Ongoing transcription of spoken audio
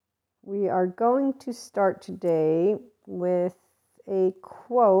We are going to start today with a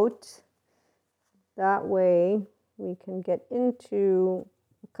quote. That way we can get into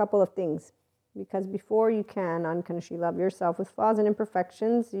a couple of things. Because before you can unconditionally love yourself with flaws and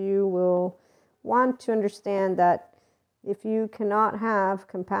imperfections, you will want to understand that if you cannot have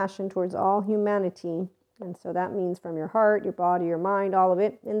compassion towards all humanity, and so that means from your heart, your body, your mind, all of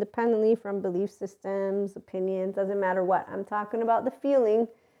it, independently from belief systems, opinions, doesn't matter what. I'm talking about the feeling.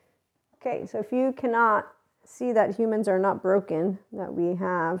 Okay, so if you cannot see that humans are not broken, that we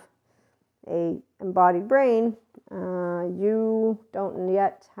have a embodied brain, you don't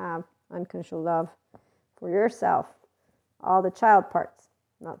yet have unconditional love for yourself. All the child parts.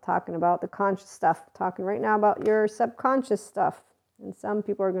 I'm not talking about the conscious stuff. I'm talking right now about your subconscious stuff. And some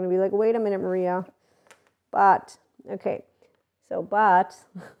people are going to be like, wait a minute, Maria. But, okay. So,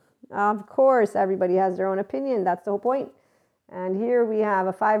 of course, everybody has their own opinion. That's the whole point. And here we have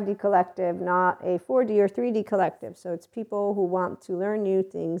a 5D collective, not a 4D or 3D collective. So it's people who want to learn new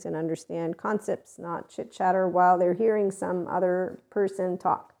things and understand concepts, not chit-chatter while they're hearing some other person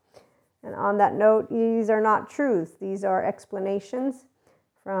talk. And on that note, these are not truths. These are explanations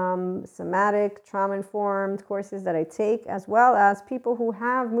from somatic, trauma-informed courses that I take, as well as people who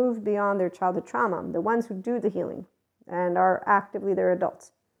have moved beyond their childhood trauma, the ones who do the healing and are actively their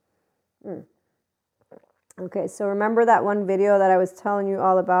adults. Okay, so remember that one video that I was telling you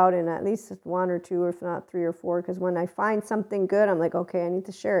all about, in at least one or two, if not 3 or 4, because when I find something good, I'm like, okay, I need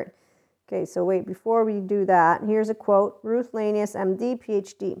to share it. Okay, so wait, before we do that, here's a quote, Ruth Lanius, MD,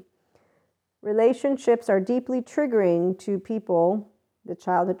 PhD. Relationships are deeply triggering to people, the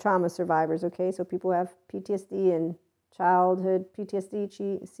childhood trauma survivors, okay? So people who have PTSD and childhood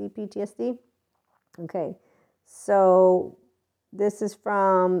PTSD, CPTSD. Okay, so this is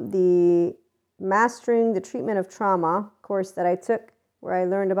from the Mastering the Treatment of Trauma course that I took, where I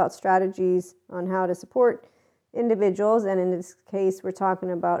learned about strategies on how to support individuals. And in this case, we're talking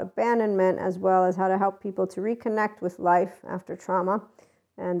about abandonment, as well as how to help people to reconnect with life after trauma,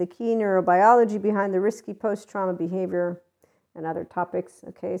 and the key neurobiology behind the risky post-trauma behavior and other topics.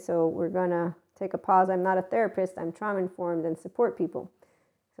 Okay, so we're going to take a pause. I'm not a therapist. I'm trauma-informed and support people.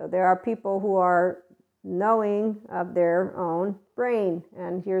 So there are people who are knowing of their own brain.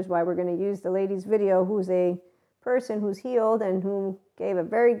 And here's why we're going to use the lady's video, who's a person who's healed and who gave a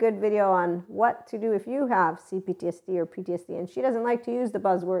very good video on what to do if you have CPTSD or PTSD. And she doesn't like to use the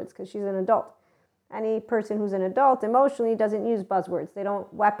buzzwords because she's an adult. Any person who's an adult emotionally doesn't use buzzwords. They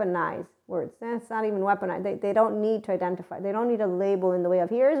don't weaponize words. That's not even weaponized. They don't need to identify. They don't need a label in the way of,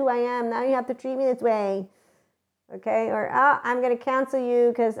 here's who I am, now you have to treat me this way. Okay, or I'm going to cancel you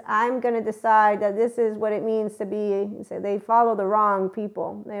because I'm going to decide that this is what it means to be. So they follow the wrong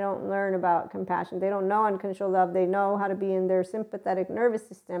people. They don't learn about compassion. They don't know unconditional love. They know how to be in their sympathetic nervous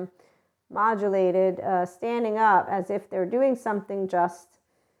system, modulated, standing up as if they're doing something just.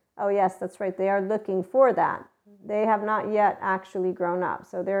 Oh yes, that's right. They are looking for that. They have not yet actually grown up.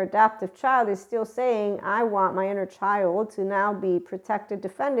 So their adaptive child is still saying, I want my inner child to now be protected,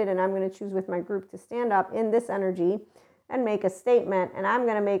 defended, and I'm going to choose with my group to stand up in this energy and make a statement. And I'm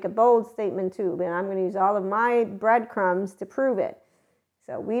going to make a bold statement too. And I'm going to use all of my breadcrumbs to prove it.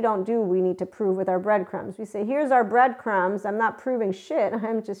 So we need to prove with our breadcrumbs. We say, here's our breadcrumbs. I'm not proving shit.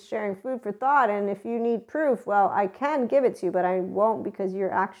 I'm just sharing food for thought. And if you need proof, well, I can give it to you, but I won't, because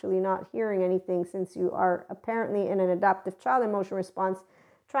you're actually not hearing anything, since you are apparently in an adaptive child emotion response,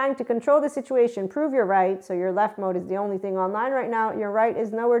 trying to control the situation, prove you're right. So your left mode is the only thing online right now. Your right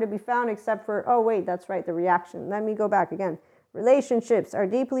is nowhere to be found except for, oh wait, that's right, the reaction. Let me go back again. Relationships are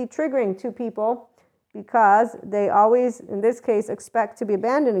deeply triggering to people, because they always, in this case, expect to be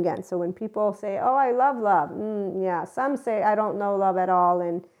abandoned again. So when people say, oh, I love love, yeah, some say, I don't know love at all,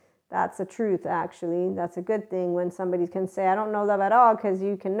 and that's a truth, actually. That's a good thing when somebody can say, I don't know love at all, because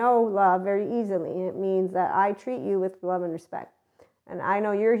you can know love very easily. It means that I treat you with love and respect. And I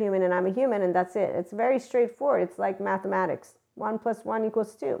know you're human and I'm a human, and that's it. It's very straightforward. It's like mathematics. 1 + 1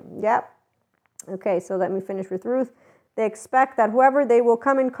 = 2. Yep. Okay, so let me finish with Ruth. They expect that whoever they will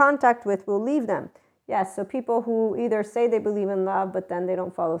come in contact with will leave them. Yes, so people who either say they believe in love, but then they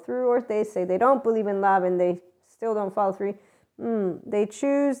don't follow through, or they say they don't believe in love and they still don't follow through. They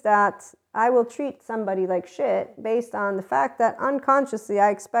choose that I will treat somebody like shit based on the fact that unconsciously I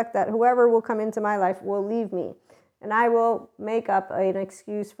expect that whoever will come into my life will leave me. And I will make up an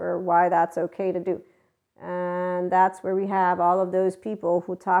excuse for why that's okay to do. And that's where we have all of those people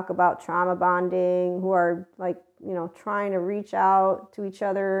who talk about trauma bonding, who are like, trying to reach out to each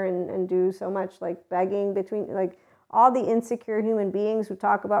other and do so much like begging between, like all the insecure human beings who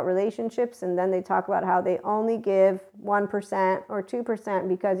talk about relationships and then they talk about how they only give 1% or 2%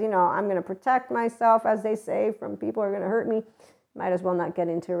 because, I'm going to protect myself, as they say, from people who are going to hurt me. Might as well not get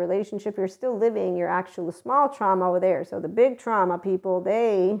into a relationship. You're still living your actual small trauma over there. So the big trauma people,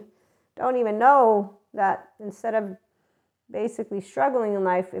 they don't even know that instead of basically struggling in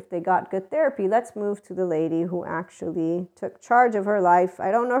life, if they got good therapy. Let's move to the lady who actually took charge of her life.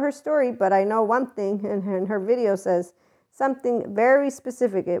 I don't know her story, but I know one thing, and her video says something very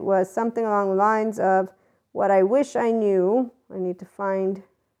specific. It was something along the lines of, what I wish I knew. I need to find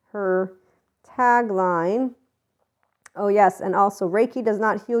her tagline. Oh yes, and also Reiki does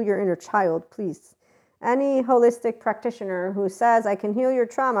not heal your inner child, please. Any holistic practitioner who says I can heal your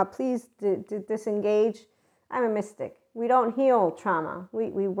trauma, please disengage. I'm a mystic. We don't heal trauma.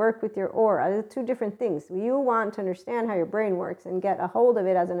 We work with your aura. They're two different things. You want to understand how your brain works and get a hold of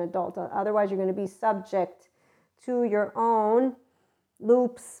it as an adult. Otherwise, you're going to be subject to your own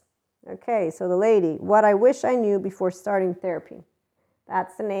loops. Okay, so the lady, what I wish I knew before starting therapy.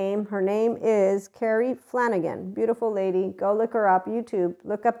 That's the name. Her name is Carrie Flanagan. Beautiful lady. Go look her up. YouTube.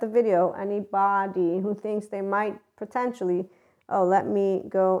 Look up the video. Anybody who thinks they might potentially... Oh, let me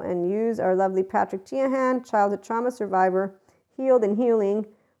go and use our lovely Patrick Tiahan, childhood trauma survivor, healed and healing,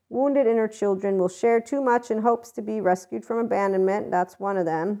 wounded inner children will share too much in hopes to be rescued from abandonment. That's one of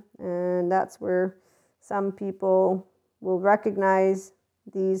them. And that's where some people will recognize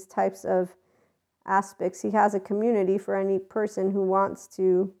these types of aspects. He has a community for any person who wants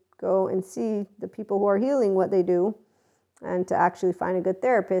to go and see the people who are healing what they do and to actually find a good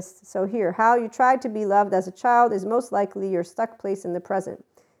therapist. So here, how you tried to be loved as a child is most likely your stuck place in the present.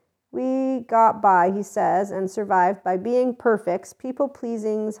 We got by, he says, and survived by being perfects,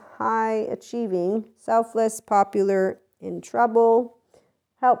 people-pleasing, high-achieving, selfless, popular, in trouble,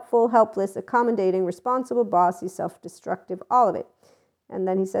 helpful, helpless, accommodating, responsible, bossy, self-destructive, all of it. And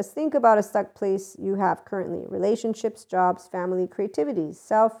then he says, think about a stuck place you have currently. Relationships, jobs, family, creativity,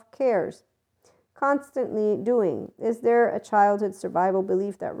 self-cares. Constantly doing. Is there a childhood survival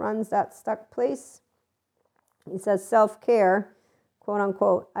belief that runs that stuck place? He says self-care, quote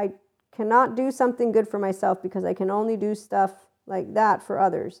unquote, I cannot do something good for myself because I can only do stuff like that for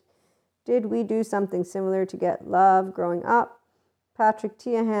others. Did we do something similar to get love growing up? Patrick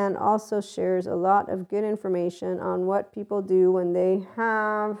Tiahan also shares a lot of good information on what people do when they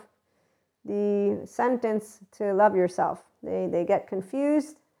have the sentence to love yourself. They get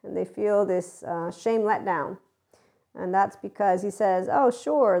confused and they feel this shame let down. And that's because he says, oh,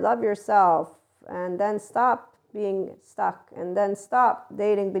 sure, love yourself, and then stop being stuck, and then stop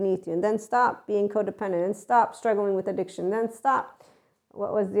dating beneath you, and then stop being codependent, and stop struggling with addiction, then stop.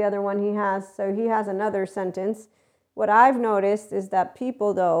 What was the other one he has? So he has another sentence. What I've noticed is that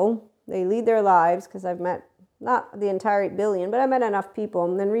people, though, they lead their lives, because I've met, not the entire 8 billion, but I met enough people,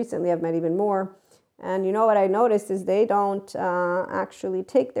 and then recently I've met even more. And you know what I noticed is they don't actually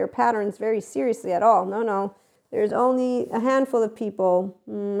take their patterns very seriously at all. No. There's only a handful of people,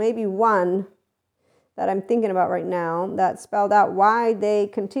 maybe one, that I'm thinking about right now that spelled out why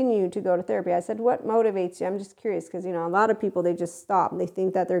they continue to go to therapy. I said, what motivates you? I'm just curious because, a lot of people, they just stop. They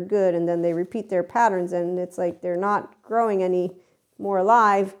think that they're good and then they repeat their patterns and it's like they're not growing any more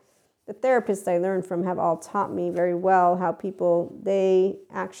alive. The therapists I learned from have all taught me very well how people, they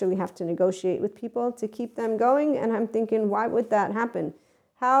actually have to negotiate with people to keep them going. And I'm thinking, why would that happen?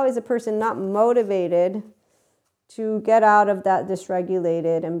 How is a person not motivated to get out of that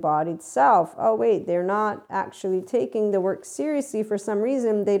dysregulated embodied self? Oh, wait, they're not actually taking the work seriously for some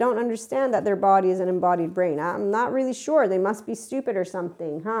reason. They don't understand that their body is an embodied brain. I'm not really sure. They must be stupid or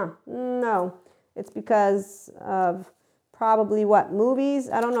something, huh? No, it's because of probably what, movies?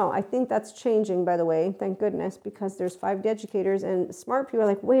 I don't know. I think that's changing, by the way, thank goodness, because there's 5D educators and smart people are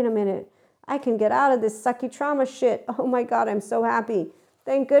like, wait a minute, I can get out of this sucky trauma shit. Oh my God, I'm so happy.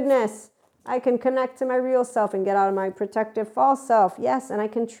 Thank goodness. I can connect to my real self and get out of my protective false self. Yes, and I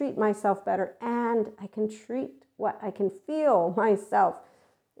can treat myself better and I can treat what I can feel myself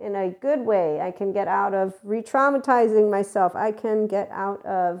in a good way. I can get out of re-traumatizing myself. I can get out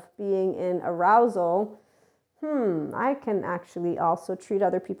of being in arousal. I can actually also treat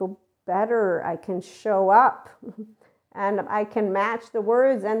other people better. I can show up and I can match the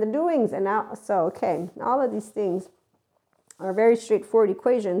words and the doings. And now, so, okay, all of these things are very straightforward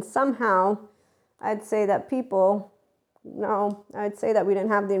equations. Somehow, I'd say that I'd say that we didn't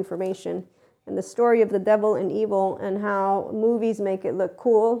have the information. And the story of the devil and evil and how movies make it look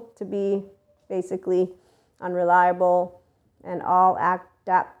cool to be basically unreliable and all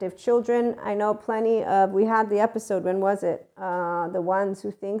adaptive children. I know plenty of, we had the episode, when was it? The ones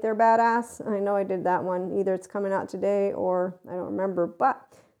who think they're badass. I know I did that one. Either it's coming out today or I don't remember. But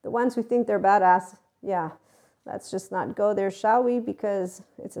the ones who think they're badass, yeah, let's just not go there, shall we? Because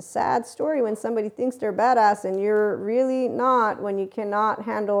it's a sad story when somebody thinks they're badass and you're really not, when you cannot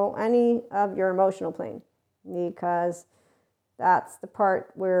handle any of your emotional plane. Because that's the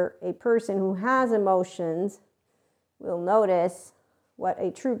part where a person who has emotions will notice what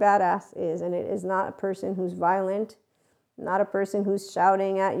a true badass is. And it is not a person who's violent, not a person who's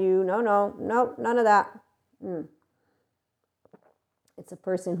shouting at you. No, none of that. It's a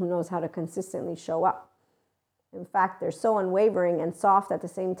person who knows how to consistently show up. In fact, they're so unwavering and soft at the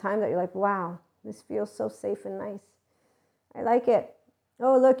same time that you're like, wow, this feels so safe and nice. I like it.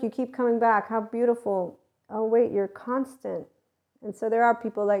 Oh, look, you keep coming back. How beautiful. Oh, wait, you're constant. And so there are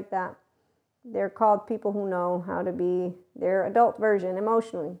people like that. They're called people who know how to be their adult version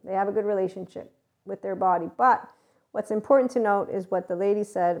emotionally. They have a good relationship with their body. But what's important to note is what the lady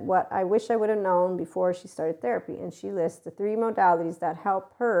said, what I wish I would have known before she started therapy. And she lists the 3 modalities that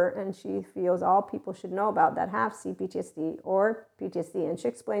help her and she feels all people should know about that have CPTSD or PTSD. And she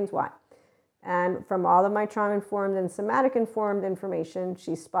explains why. And from all of my trauma-informed and somatic-informed information,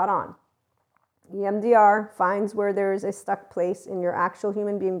 she's spot on. EMDR finds where there's a stuck place in your actual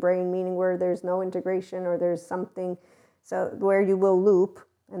human being brain, meaning where there's no integration or there's something, so where you will loop.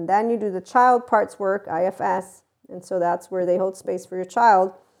 And then you do the child parts work, IFS, and so that's where they hold space for your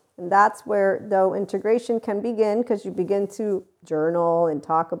child. And that's where, though, integration can begin, because you begin to journal and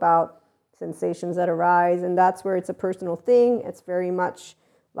talk about sensations that arise. And that's where it's a personal thing. It's very much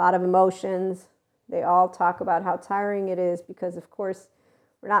a lot of emotions. They all talk about how tiring it is because, of course,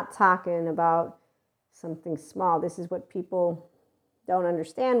 we're not talking about something small. This is what people don't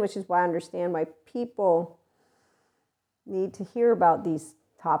understand, which is why I understand why people need to hear about these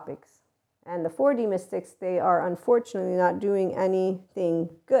topics. And the 4D mystics, they are unfortunately not doing anything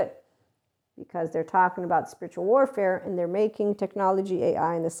good because they're talking about spiritual warfare and they're making technology,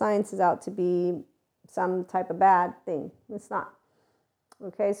 AI, and the science is out to be some type of bad thing. It's not.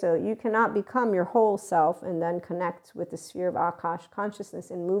 Okay, so you cannot become your whole self and then connect with the sphere of Akash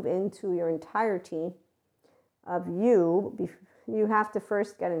consciousness and move into your entirety of you. You have to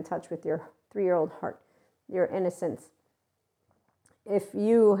first get in touch with your 3-year-old heart, your innocence. If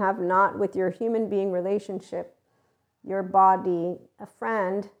you have not, with your human being relationship, your body, a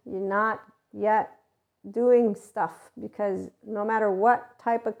friend, you're not yet doing stuff, because no matter what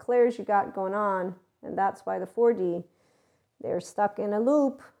type of clairs you got going on, and that's why the 4D, they're stuck in a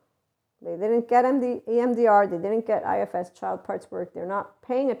loop. They didn't get EMDR. They didn't get IFS, child parts work. They're not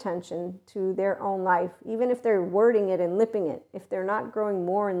paying attention to their own life. Even if they're wording it and lipping it, if they're not growing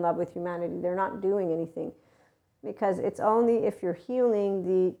more in love with humanity, they're not doing anything. Because it's only if you're healing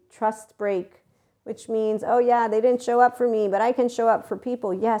the trust break, which means, oh yeah, they didn't show up for me, but I can show up for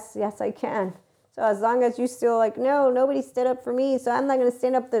people. Yes, I can. So as long as you still like, no, nobody stood up for me, so I'm not going to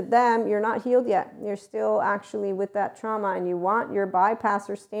stand up to them, you're not healed yet. You're still actually with that trauma, and you want your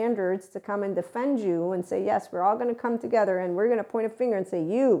bypasser standards to come and defend you and say, yes, we're all going to come together and we're going to point a finger and say,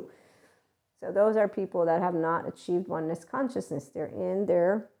 you. So those are people that have not achieved oneness consciousness. They're in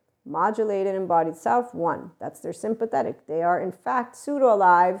their modulated embodied self, one. That's their sympathetic. They are in fact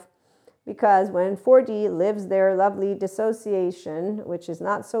pseudo-alive, because when 4D lives their lovely dissociation, which is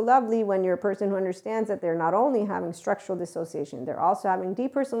not so lovely when you're a person who understands that they're not only having structural dissociation, they're also having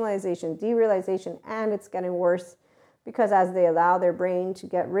depersonalization, derealization, and it's getting worse because as they allow their brain to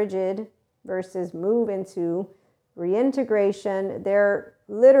get rigid versus move into reintegration, they're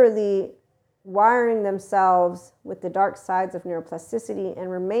literally wiring themselves with the dark sides of neuroplasticity and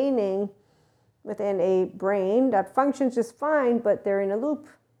remaining within a brain that functions just fine, but they're in a loop.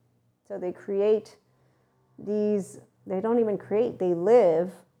 So they create these, they don't even create, they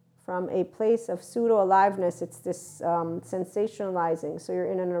live from a place of pseudo-aliveness. It's this sensationalizing. So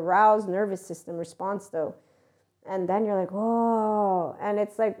you're in an aroused nervous system response though. And then you're like, oh, and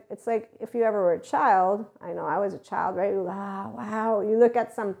it's like if you ever were a child, I know I was a child, right? Wow. You look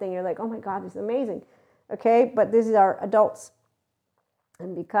at something, you're like, oh my God, this is amazing. Okay, but these are adults.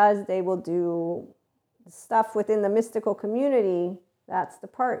 And because they will do stuff within the mystical community, that's the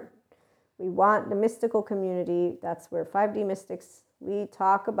part. We want the mystical community. That's where 5D mystics, we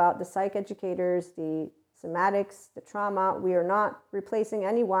talk about the psych educators, the somatics, the trauma. We are not replacing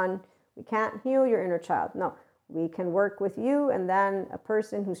anyone. We can't heal your inner child. No, we can work with you, and then a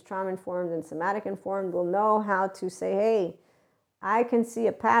person who's trauma-informed and somatic-informed will know how to say, hey, I can see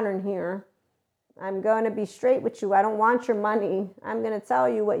a pattern here. I'm going to be straight with you. I don't want your money. I'm going to tell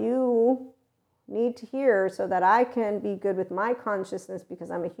you what you need to hear so that I can be good with my consciousness, because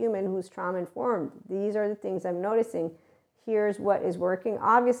I'm a human who's trauma informed. These are the things I'm noticing. Here's what is working.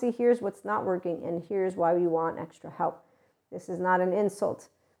 Obviously, here's what's not working, and here's why we want extra help. This is not an insult.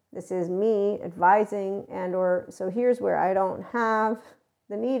 This is me advising, so here's where I don't have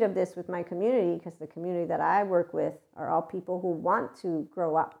the need of this with my community, because the community that I work with are all people who want to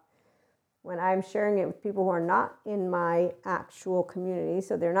grow up. When I'm sharing it with people who are not in my actual community,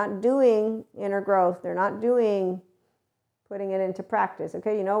 so they're not doing inner growth, they're not doing putting it into practice.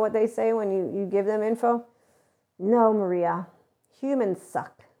 Okay, you know what they say when you give them info? No, Maria, humans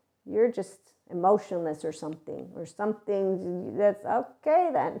suck. You're just emotionless or something that's okay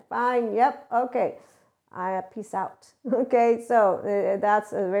then, fine, yep, okay. Peace out. Okay, so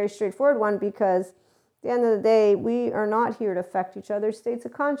that's a very straightforward one, because at the end of the day, we are not here to affect each other's states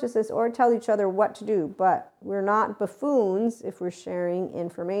of consciousness or tell each other what to do, but we're not buffoons if we're sharing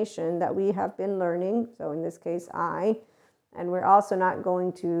information that we have been learning. So in this case, and we're also not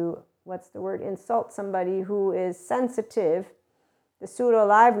going to, insult somebody who is sensitive. The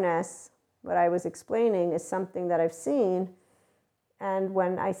pseudo-aliveness, what I was explaining, is something that I've seen. And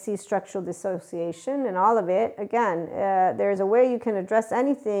when I see structural dissociation and all of it, again, there's a way you can address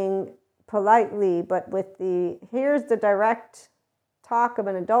anything politely, but here's the direct talk of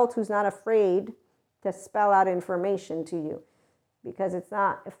an adult who's not afraid to spell out information to you, because it's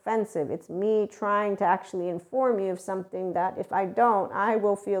not offensive. It's me trying to actually inform you of something that if I don't, I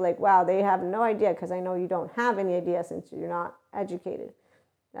will feel like, wow, they have no idea, because I know you don't have any idea since you're not educated.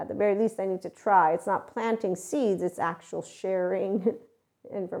 At the very least, I need to try. It's not planting seeds, it's actual sharing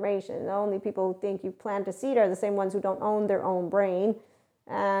information. The only people who think you plant a seed are the same ones who don't own their own brain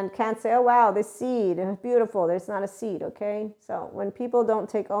and can't say, oh, wow, this seed, beautiful. It's not a seed, okay? So when people don't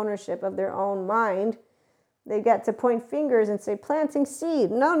take ownership of their own mind, they get to point fingers and say, planting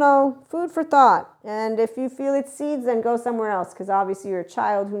seed. No, food for thought. And if you feel it's seeds, then go somewhere else, because obviously you're a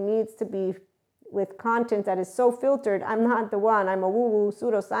child who needs to be with content that is so filtered. I'm not the one. I'm a woo-woo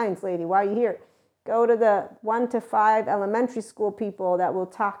pseudoscience lady. Why are you here? Go to the 1 to 5 elementary school people that will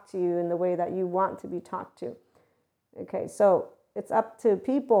talk to you in the way that you want to be talked to. Okay, so it's up to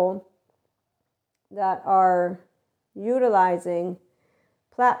people that are utilizing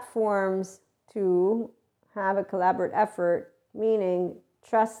platforms to have a collaborative effort, meaning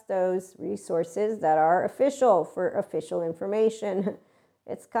trust those resources that are official for official information.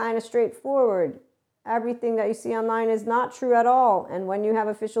 It's kind of straightforward. Everything that you see online is not true at all. And when you have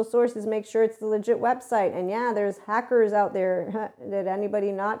official sources, make sure it's the legit website. And yeah, there's hackers out there. Did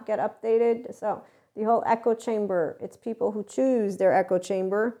anybody not get updated? So the whole echo chamber, it's people who choose their echo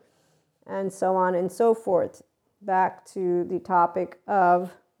chamber, and so on and so forth. Back to the topic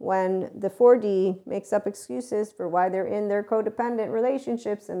of when the 4D makes up excuses for why they're in their codependent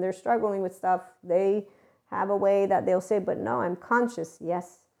relationships and they're struggling with stuff, they have a way that they'll say, but no, I'm conscious.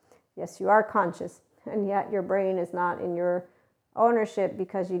 Yes, you are conscious. And yet your brain is not in your ownership,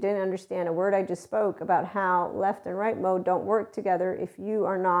 because you didn't understand a word I just spoke about how left and right mode don't work together if you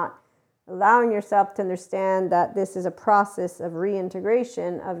are not allowing yourself to understand that this is a process of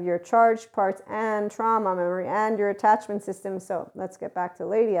reintegration of your charged parts and trauma memory and your attachment system. So let's get back to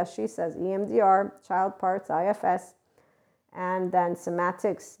Lady, as she says, EMDR, child parts, IFS, and then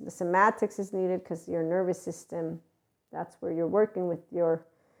somatics. The somatics is needed because your nervous system, that's where you're working with your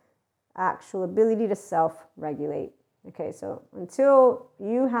actual ability to self-regulate. Okay, so until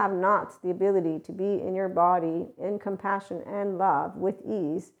you have not the ability to be in your body in compassion and love with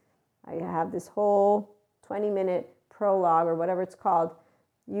ease, I have this whole 20-minute prologue or whatever it's called.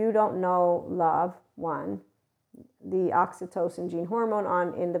 You don't know love, one, the oxytocin gene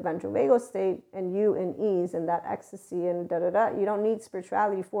hormone in the ventral vagal state, and you in ease and that ecstasy and You don't need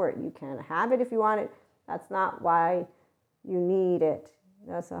spirituality for it. You can have it if you want it. That's not why you need it.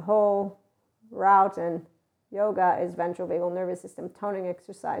 That's a whole route, and yoga is ventral vagal nervous system toning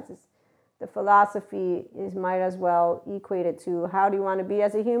exercises. The philosophy might as well equate it to, how do you want to be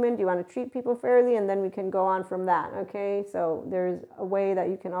as a human? Do you want to treat people fairly? And then we can go on from that, okay? So there's a way that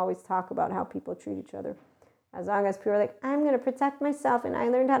you can always talk about how people treat each other. As long as people are like, I'm going to protect myself and I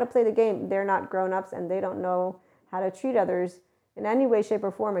learned how to play the game. They're not grown-ups and they don't know how to treat others in any way, shape,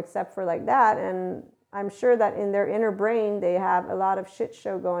 or form except for like that. And I'm sure that in their inner brain, they have a lot of shit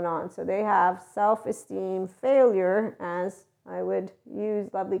show going on. So they have self-esteem failure, as I would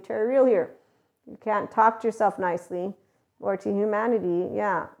use lovely Terry Real here. You can't talk to yourself nicely. Or to humanity,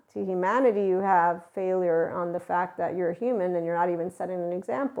 to humanity you have failure on the fact that you're a human and you're not even setting an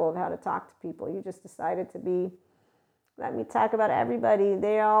example of how to talk to people. You just decided to be, let me talk about everybody.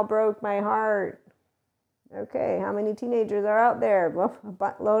 They all broke my heart. Okay, how many teenagers are out there? Well, a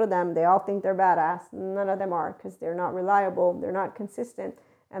buttload of them. They all think they're badass. None of them are, because they're not reliable, they're not consistent,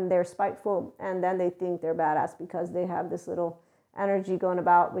 and they're spiteful. And then they think they're badass because they have this little energy going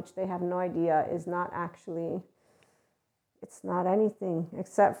about, which they have no idea is not actually, it's not anything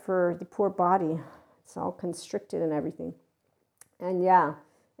except for the poor body. It's all constricted and everything. And yeah,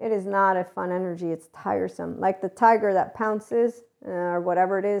 it is not a fun energy. It's tiresome. Like the tiger that pounces, or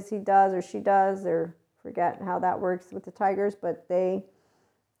whatever it is he does or she does, or forget how that works with the tigers, but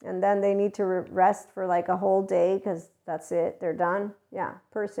and then they need to rest for like a whole day because that's it, they're done. Yeah,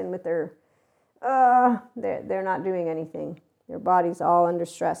 person with their, they're not doing anything. Their body's all under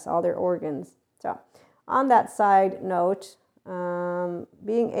stress, all their organs. So on that side note,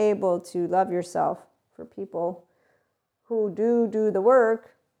 being able to love yourself, for people who do the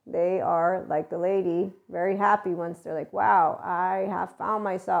work, they are like the lady, very happy once they're like, wow, I have found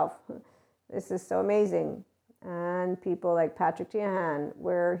myself. This is so amazing. And people like Patrick Tiahan,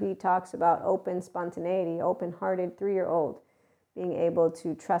 where he talks about open spontaneity, open-hearted 3-year-old, being able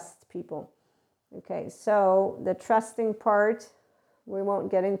to trust people. Okay, so the trusting part, we won't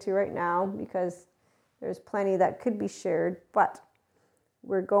get into right now because there's plenty that could be shared, but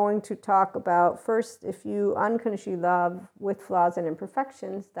we're going to talk about first, if you unconditionally love with flaws and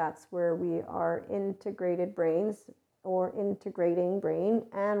imperfections, that's where we are integrated brains, or integrating brain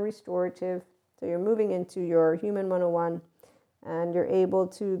and restorative. So you're moving into your human 101, and you're able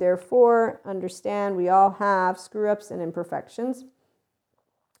to therefore understand we all have screw-ups and imperfections.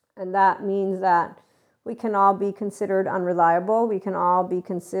 And that means that we can all be considered unreliable. We can all be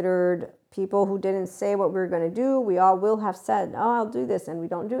considered people who didn't say what we were going to do. We all will have said, oh, I'll do this, and we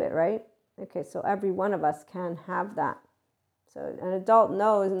don't do it, right? Okay, so every one of us can have that. So an adult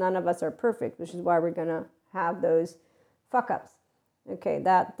knows none of us are perfect, which is why we're going to have those fuck-ups. Okay,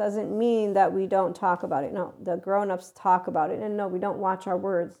 that doesn't mean that we don't talk about it. No, the grown-ups talk about it. And no, we don't watch our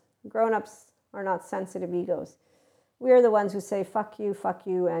words. Grown-ups are not sensitive egos. We're the ones who say, fuck you,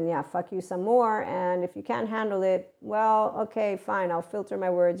 and yeah, fuck you some more. And if you can't handle it, well, okay, fine, I'll filter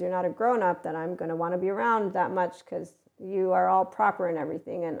my words. You're not a grown-up that I'm going to want to be around that much because you are all proper and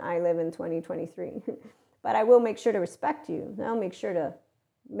everything, and I live in 2023. But I will make sure to respect you. I'll make sure to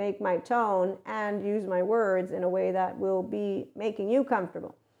make my tone and use my words in a way that will be making you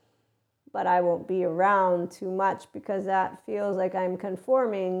comfortable. But I won't be around too much because that feels like I'm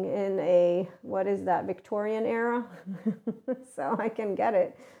conforming in a, what is that, Victorian era? So I can get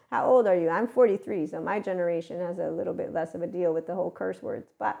it. How old are you? I'm 43, so my generation has a little bit less of a deal with the whole curse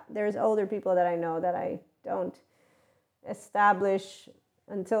words. But there's older people that I know that I don't establish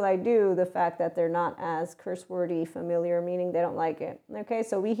until I do the fact that they're not as curse wordy, familiar, meaning they don't like it. Okay,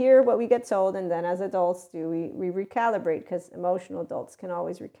 so we hear what we get told, and then as adults we recalibrate, because emotional adults can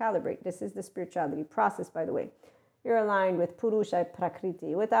always recalibrate. This is the spirituality process, by the way. You're aligned with Purusha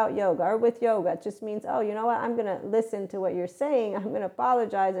Prakriti. Without yoga, or with yoga, it just means, oh, you know what, I'm going to listen to what you're saying, I'm going to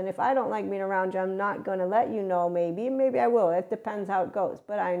apologize, and if I don't like being around you, I'm not going to let you know, maybe I will. It depends how it goes.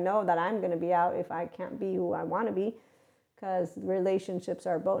 But I know that I'm going to be out if I can't be who I want to be, because relationships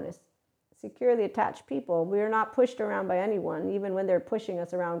are a bonus. Securely attached people, we're not pushed around by anyone, even when they're pushing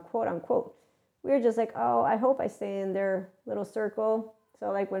us around, quote unquote. We're just like, oh, I hope I stay in their little circle. So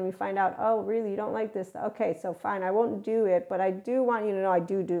like when we find out, oh, really, you don't like this? Okay, so fine, I won't do it, but I do want you to know I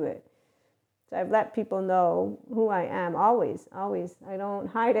do it. So I've let people know who I am, always. I don't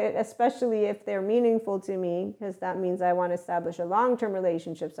hide it, especially if they're meaningful to me, because that means I want to establish a long-term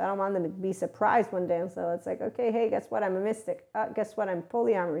relationship. So I don't want them to be surprised one day. And so it's like, okay, hey, guess what? I'm a mystic. Guess what? I'm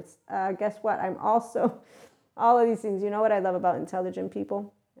polyamorous. Guess what? I'm also all of these things. You know what I love about intelligent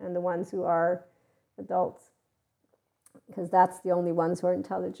people and the ones who are adults? Because that's the only ones who are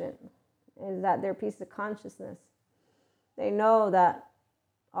intelligent, is that they're peace of consciousness. They know that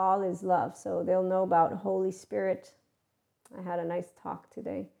all is love, so they'll know about Holy Spirit. I had a nice talk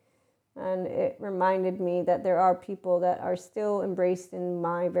today, and it reminded me that there are people that are still embraced in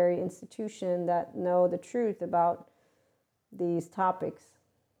my very institution that know the truth about these topics.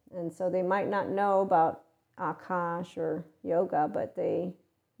 And so they might not know about Akash or yoga, but they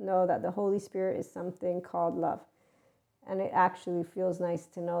know that the Holy Spirit is something called love. And it actually feels nice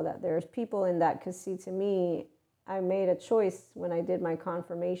to know that there's people in that, because see, to me, I made a choice when I did my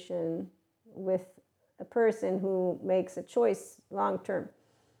confirmation with a person who makes a choice long term.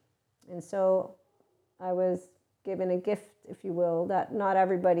 And so I was given a gift, if you will, that not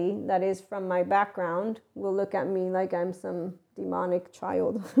everybody that is from my background will look at me like I'm some demonic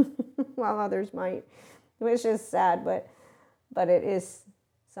child, while others might, which is sad, but it is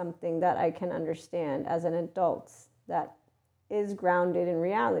something that I can understand as an adult that is grounded in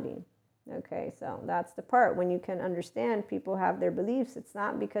reality. Okay, so that's the part when you can understand people have their beliefs. It's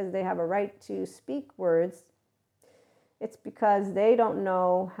not because they have a right to speak words. It's because they don't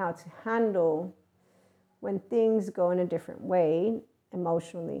know how to handle when things go in a different way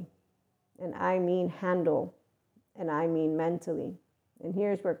emotionally. And I mean handle, and I mean mentally. And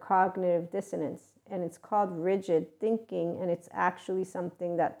here's where cognitive dissonance, and it's called rigid thinking, and it's actually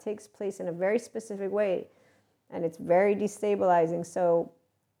something that takes place in a very specific way, and it's very destabilizing. So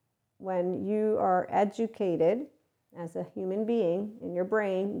when you are educated as a human being in your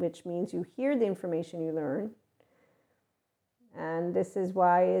brain, which means you hear the information you learn, and this is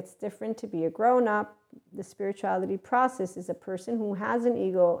why it's different to be a grown-up. The spirituality process is a person who has an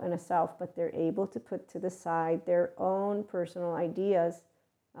ego and a self, but they're able to put to the side their own personal ideas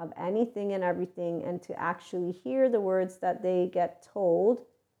of anything and everything, and to actually hear the words that they get told.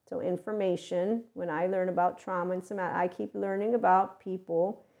 So information, when I learn about trauma and somatic, I keep learning about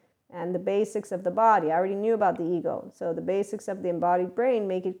people and the basics of the body. I already knew about the ego. So the basics of the embodied brain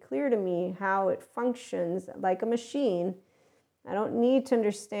make it clear to me how it functions like a machine. I don't need to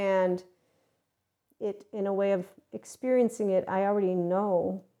understand it in a way of experiencing it. I already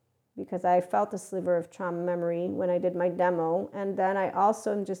know because I felt a sliver of trauma memory when I did my demo. And then I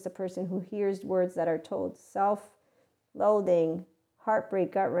also am just a person who hears words that are told. Self-loathing,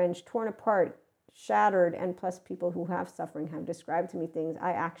 heartbreak, gut wrench, torn apart, shattered, and plus people who have suffering have described to me things.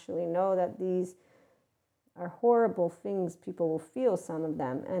 I actually know that these are horrible things. People will feel some of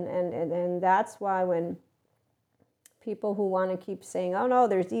them. And that's why when people who want to keep saying, oh no,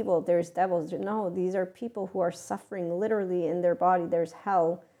 there's evil, there's devils. No, these are people who are suffering literally in their body. There's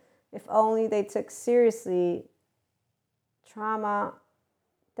hell. If only they took seriously trauma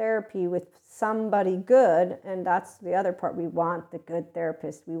therapy with somebody good. And that's the other part. We want the good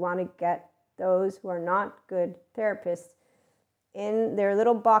therapist. We want to get those who are not good therapists in their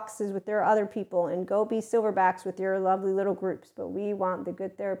little boxes with their other people and go be silverbacks with your lovely little groups. But we want the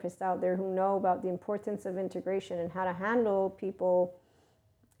good therapists out there who know about the importance of integration and how to handle people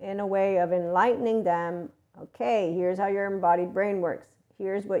in a way of enlightening them. Okay, here's how your embodied brain works.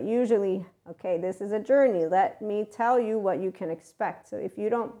 Here's what usually, okay, this is a journey. Let me tell you what you can expect. So if you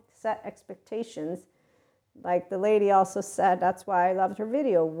don't set expectations, like the lady also said, that's why I loved her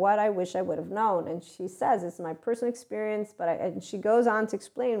video, what I wish I would have known. And she says, it's my personal experience, and she goes on to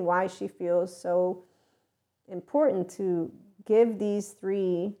explain why she feels so important to give these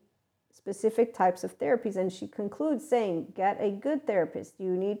 3 specific types of therapies. And she concludes saying, get a good therapist.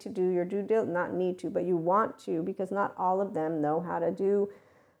 You need to do your due diligence, not need to, but you want to, because not all of them know how to do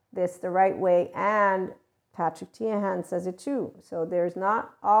this the right way. And Patrick Tiahan says it too. So there's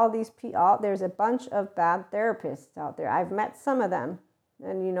not all these people, there's a bunch of bad therapists out there. I've met some of them,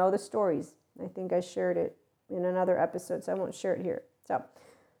 and you know the stories. I think I shared it in another episode, so I won't share it here. So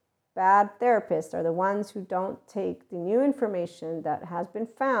bad therapists are the ones who don't take the new information that has been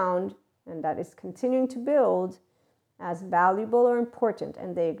found and that is continuing to build as valuable or important,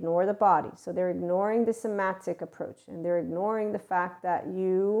 and they ignore the body. So they're ignoring the somatic approach, and they're ignoring the fact that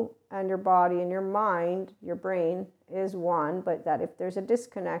you and your body and your mind, your brain, is one, but that if there's a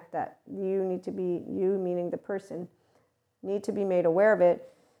disconnect, that you need to be, you meaning the person, need to be made aware of it.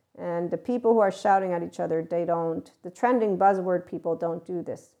 And the people who are shouting at each other, the trending buzzword people don't do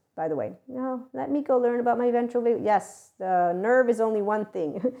this, by the way. No, let me go learn about my ventral vagus. Yes, the nerve is only one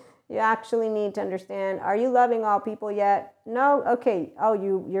thing. You actually need to understand, are you loving all people yet? No? Okay. Oh,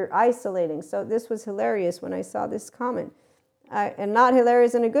 you're isolating. So this was hilarious when I saw this comment. And not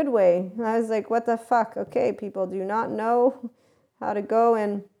hilarious in a good way. I was like, what the fuck? Okay, people do not know how to go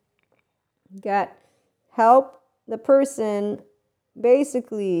and help the person.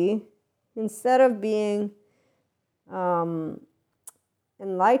 Basically, instead of being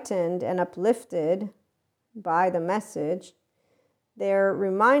enlightened and uplifted by the message, they're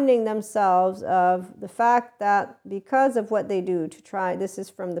reminding themselves of the fact that because of what they do to try, this is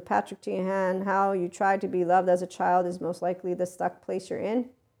from the Patrick Tiahan, how you try to be loved as a child is most likely the stuck place you're in.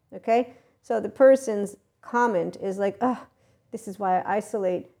 Okay? So the person's comment is like, oh, this is why I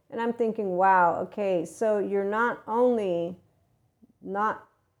isolate. And I'm thinking, wow, okay, so you're not only not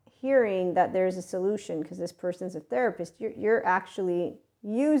hearing that there's a solution because this person's a therapist, you're actually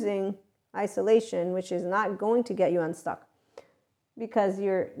using isolation, which is not going to get you unstuck. Because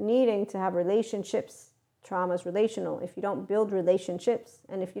you're needing to have relationships. Trauma is relational. If you don't build relationships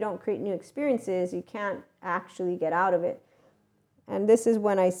and if you don't create new experiences, you can't actually get out of it. And this is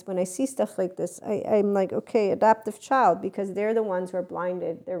when I see stuff like this, I'm like, okay, adaptive child, because they're the ones who are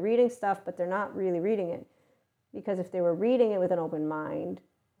blinded. They're reading stuff, but they're not really reading it. Because if they were reading it with an open mind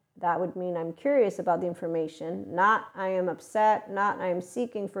That would mean I'm curious about the information, not I am upset, not I am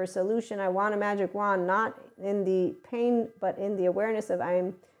seeking for a solution, I want a magic wand, not in the pain, but in the awareness of I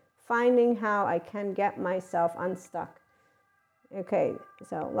am finding how I can get myself unstuck. Okay,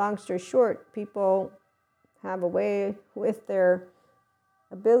 so long story short, people have a way with their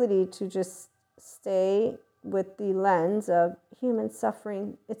ability to just stay with the lens of human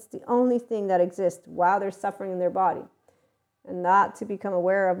suffering. It's the only thing that exists while they're suffering in their body. And not to become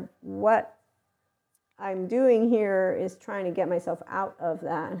aware of what I'm doing here is trying to get myself out of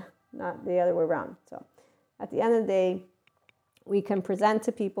that, not the other way around. So at the end of the day, we can present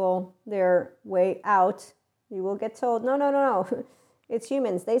to people their way out. You will get told, no. It's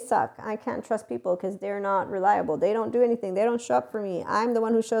humans. They suck. I can't trust people because they're not reliable. They don't do anything. They don't show up for me. I'm the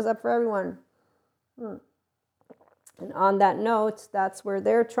one who shows up for everyone. And on that note, that's where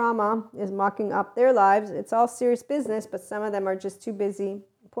their trauma is mucking up their lives. It's all serious business, but some of them are just too busy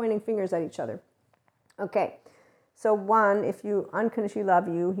pointing fingers at each other. Okay, so one, if you unconditionally love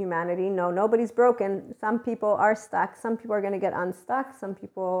you, humanity, no, nobody's broken. Some people are stuck. Some people are going to get unstuck. Some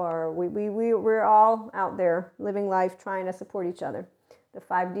people are, we're all out there living life, trying to support each other. The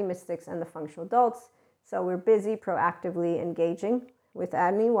 5D mystics and the functional adults. So we're busy proactively engaging with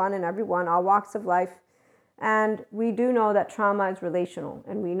anyone and everyone, all walks of life. And we do know that trauma is relational,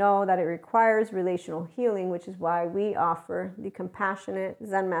 and we know that it requires relational healing, which is why we offer the compassionate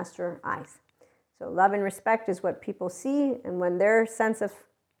Zen Master eyes. So love and respect is what people see, and when their sense of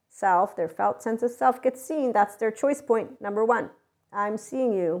self, their felt sense of self gets seen, that's their choice point, number one. I'm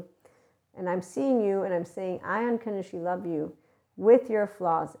seeing you, and I'm seeing you, and I'm saying, I unconditionally love you with your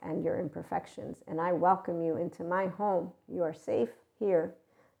flaws and your imperfections, and I welcome you into my home. You are safe here.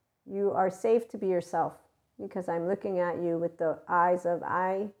 You are safe to be yourself, because I'm looking at you with the eyes of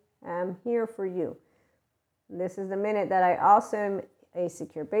I am here for you. This is the minute that I also am a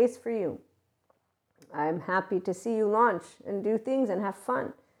secure base for you. I'm happy to see you launch and do things and have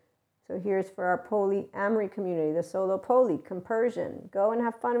fun. So here's for our polyamory community, the solo poly, compersion. Go and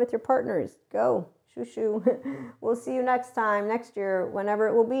have fun with your partners. Go. Shoo shoo. We'll see you next time, next year, whenever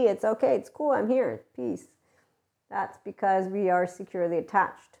it will be. It's okay. It's cool. I'm here. Peace. That's because we are securely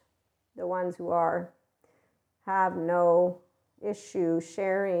attached. The ones who have no issue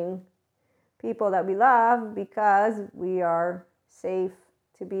sharing people that we love because we are safe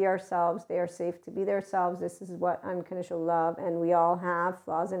to be ourselves. They are safe to be themselves. This is what unconditional love, and we all have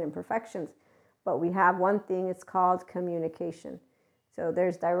flaws and imperfections. But we have one thing, it's called communication. So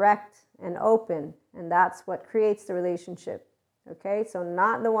there's direct and open, and that's what creates the relationship. Okay, so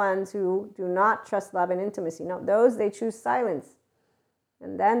not the ones who do not trust love and intimacy. No, those, they choose silence.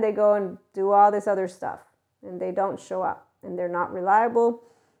 And then they go and do all this other stuff. And they don't show up. And they're not reliable.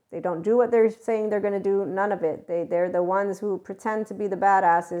 They don't do what they're saying they're going to do. None of it. They're the ones who pretend to be the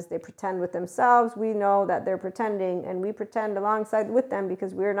badasses. They pretend with themselves. We know that they're pretending. And we pretend alongside with them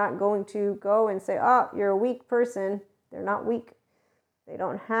because we're not going to go and say, oh, you're a weak person. They're not weak. They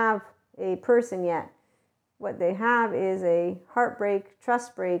don't have a person yet. What they have is a heartbreak,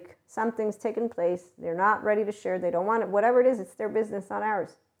 trust break. Something's taken place. They're not ready to share. They don't want it. Whatever it is, it's their business, not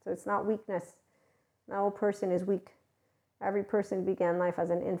ours. So it's not weakness. No person is weak. Every person began life as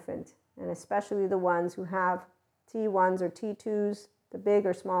an infant. And especially the ones who have T1s or T2s, the big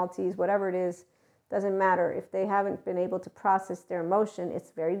or small T's, whatever it is, doesn't matter. If they haven't been able to process their emotion, it's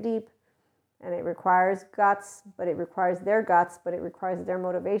very deep. And it requires guts, but it requires their guts, but it requires their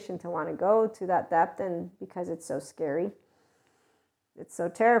motivation to want to go to that depth. And because it's so scary, it's so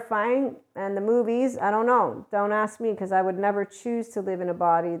terrifying. And the movies, I don't know. Don't ask me, because I would never choose to live in a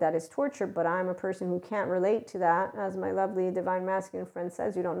body that is tortured. But I'm a person who can't relate to that. As my lovely divine masculine friend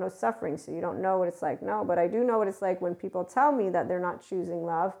says, you don't know suffering, so you don't know what it's like. No, but I do know what it's like when people tell me that they're not choosing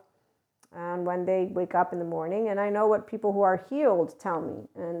love. And when they wake up in the morning, and I know what people who are healed tell me,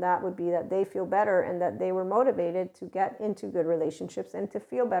 and that would be that they feel better and that they were motivated to get into good relationships and to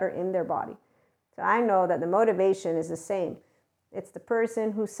feel better in their body. So I know that the motivation is the same. It's the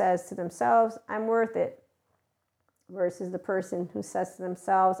person who says to themselves, I'm worth it, versus the person who says to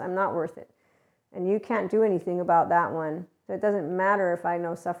themselves, I'm not worth it. And you can't do anything about that one. So it doesn't matter if I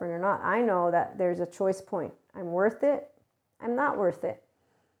know suffering or not. I know that there's a choice point. I'm worth it. I'm not worth it.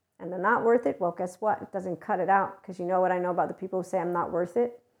 And the not worth it, well, guess what? It doesn't cut it out, because you know what I know about the people who say I'm not worth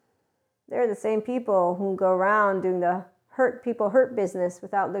it? They're the same people who go around doing the hurt people hurt business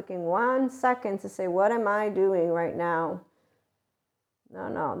without looking 1 second to say, what am I doing right now?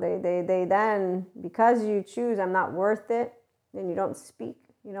 No, they then, because you choose I'm not worth it, then you don't speak.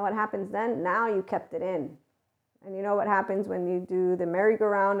 You know what happens then? Now you kept it in. And you know what happens when you do the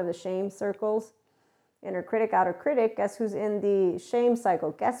merry-go-round of the shame circles? inner critic, outer critic, guess who's in the shame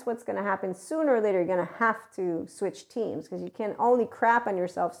cycle? Guess what's going to happen sooner or later? You're going to have to switch teams, because you can only crap on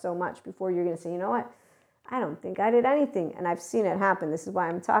yourself so much before you're going to say, you know what? I don't think I did anything. And I've seen it happen. This is why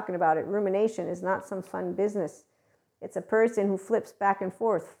I'm talking about it. Rumination is not some fun business. It's a person who flips back and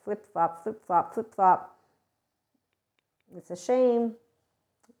forth, flip-flop, flip-flop, flip-flop. It's a shame.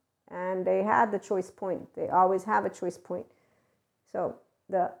 And they had the choice point. They always have a choice point. So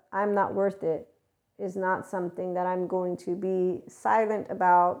the I'm not worth it is not something that I'm going to be silent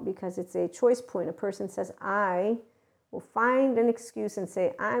about, because it's a choice point. A person says, I will find an excuse and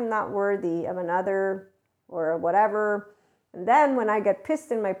say, I'm not worthy of another or whatever. And then when I get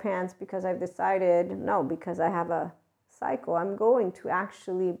pissed in my pants because I've decided, no, because I have a cycle, I'm going to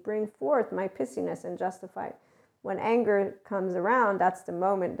actually bring forth my pissiness and justify it. When anger comes around, that's the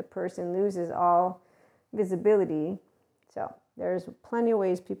moment the person loses all visibility. So there's plenty of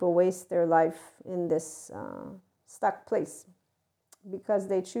ways people waste their life in this stuck place, because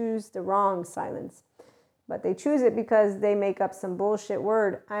they choose the wrong silence. But they choose it because they make up some bullshit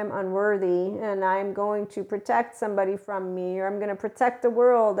word. I'm unworthy, and I'm going to protect somebody from me, or I'm going to protect the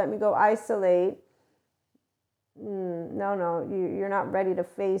world. Let me go isolate. No, you're not ready to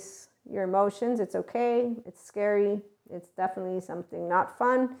face your emotions. It's okay. It's scary. It's definitely something not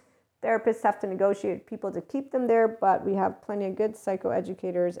fun. Therapists have to negotiate people to keep them there, but we have plenty of good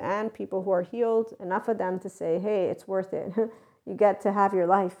psychoeducators and people who are healed, enough of them to say, hey, it's worth it. You get to have your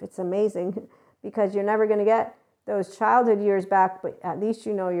life. It's amazing, because you're never going to get those childhood years back, but at least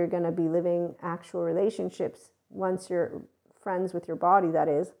you know you're going to be living actual relationships once you're friends with your body, that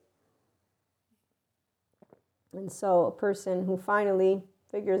is. And so a person who finally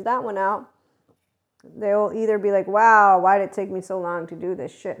figures that one out, they'll either be like, wow, why did it take me so long to do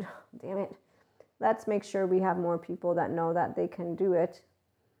this shit? Damn it. Let's make sure we have more people that know that they can do it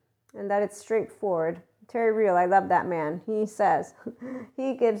and that it's straightforward. Terry Real, I love that man. He says,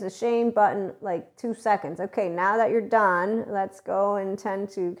 he gives a shame button like 2 seconds. Okay, now that you're done, let's go and tend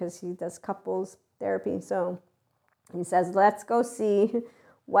to, because he does couples therapy. So he says, let's go see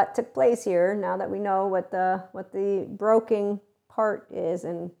what took place here, now that we know what the broken part is,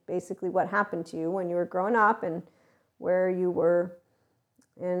 and basically what happened to you when you were growing up and where you were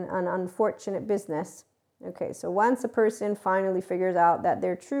in an unfortunate business. Okay, so once a person finally figures out that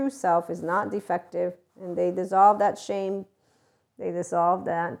their true self is not defective, and they dissolve that shame, they dissolve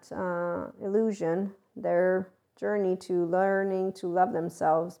that illusion, their journey to learning to love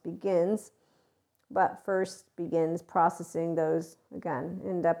themselves begins. But first begins processing those, again,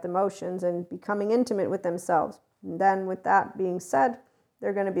 in-depth emotions and becoming intimate with themselves. And then with that being said,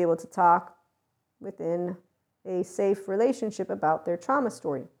 they're going to be able to talk within a safe relationship about their trauma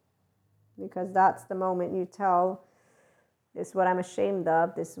story. Because that's the moment you tell, this is what I'm ashamed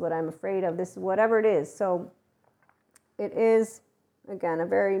of, this is what I'm afraid of, this is whatever it is. So it is, again, a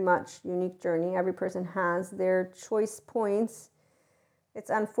very much unique journey. Every person has their choice points. It's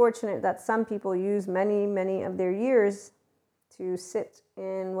unfortunate that some people use many of their years to sit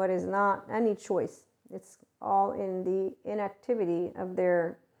in what is not any choice. It's all in the inactivity of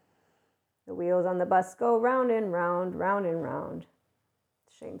the wheels on the bus go round and round, round and round.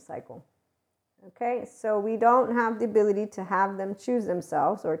 Shame cycle. Okay, so we don't have the ability to have them choose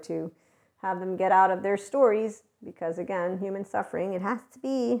themselves or to have them get out of their stories, because again, human suffering, it has to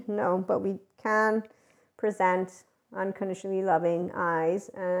be, no, but we can present unconditionally loving eyes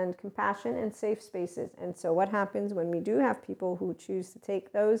and compassion and safe spaces. And so what happens when we do have people who choose to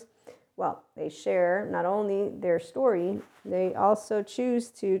take those? Well, they share not only their story, they also choose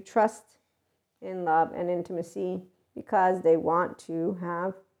to trust in love and intimacy, because they want to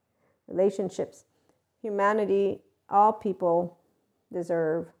have relationships. Humanity, all people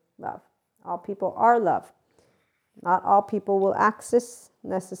deserve love. All people are love. Not all people will access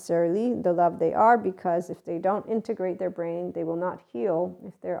necessarily the love they are, because if they don't integrate their brain, they will not heal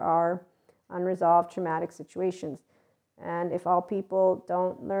if there are unresolved traumatic situations. And if all people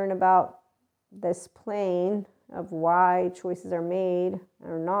don't learn about this plane of why choices are made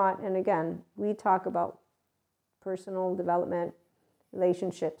or not, and again, we talk about personal development,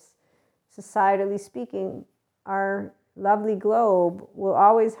 relationships. Societally speaking, our lovely globe will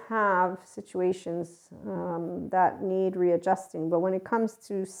always have situations that need readjusting. But when it comes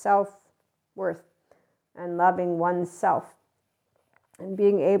to self-worth and loving oneself and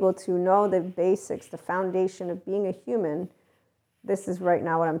being able to know the basics, the foundation of being a human, this is right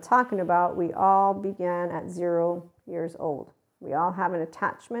now what I'm talking about. We all began at 0 years old. We all have an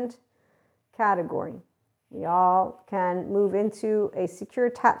attachment category. We all can move into a secure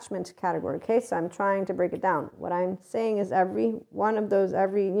attachment category. Okay, so I'm trying to break it down. What I'm saying is every one of those,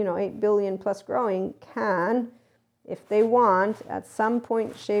 8 billion plus growing can, if they want, at some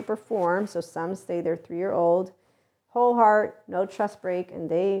point, shape, or form, so some stay their 3-year-old, whole heart, no trust break, and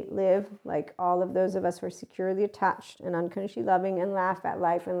they live like all of those of us who are securely attached and unconditionally loving and laugh at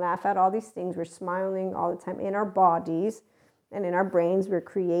life and laugh at all these things. We're smiling all the time in our bodies and in our brains. We're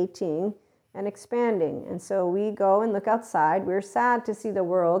creating and expanding. And so we go and look outside. We're sad to see the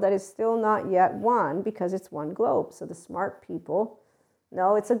world that is still not yet one because it's one globe. So the smart people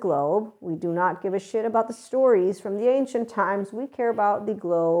know it's a globe. We do not give a shit about the stories from the ancient times. We care about the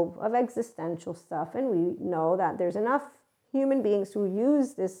globe of existential stuff. And we know that there's enough human beings who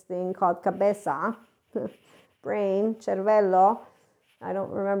use this thing called cabeza, brain, cervello. I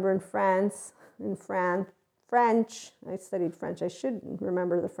don't remember in French. I studied French. I should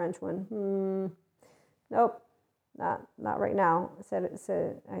remember the French one. Nope, not right now.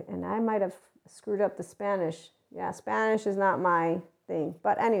 And I might have screwed up the Spanish. Yeah, Spanish is not my thing.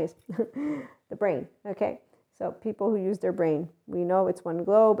 But anyways, the brain. Okay, so people who use their brain. We know it's one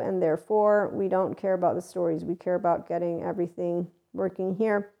globe, and therefore we don't care about the stories. We care about getting everything working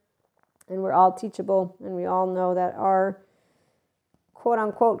here. And we're all teachable, and we all know that our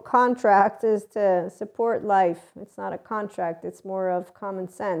quote-unquote contract is to support life. It's not a contract. It's more of common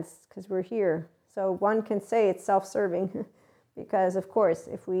sense because we're here. So one can say it's self-serving because, of course,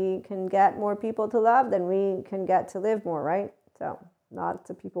 if we can get more people to love, then we can get to live more, right? So lots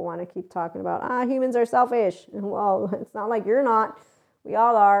of people want to keep talking about, humans are selfish. Well, it's not like you're not. We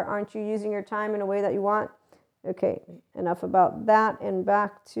all are. Aren't you using your time in a way that you want? Okay, enough about that. And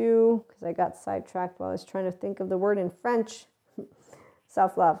back to, because I got sidetracked while I was trying to think of the word in French,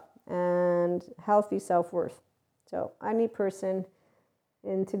 self-love and healthy self-worth. So any person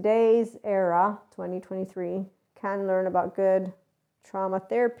in today's era, 2023, can learn about good trauma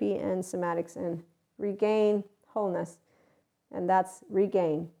therapy and somatics and regain wholeness. And that's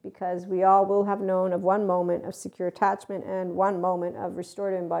regain, because we all will have known of one moment of secure attachment and one moment of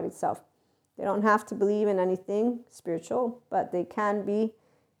restored embodied self. They don't have to believe in anything spiritual, but they can be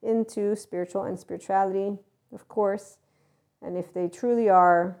into spiritual and spirituality, of course. And if they truly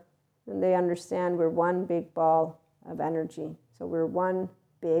are, then they understand we're one big ball of energy. So we're one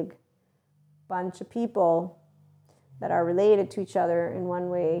big bunch of people that are related to each other in one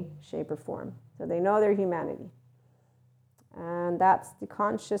way, shape, or form. So they know their humanity. And that's the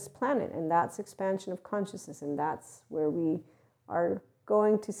conscious planet, and that's expansion of consciousness, and that's where we are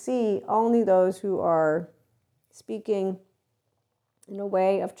going to see only those who are speaking in a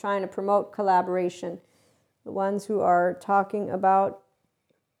way of trying to promote collaboration. The ones who are talking about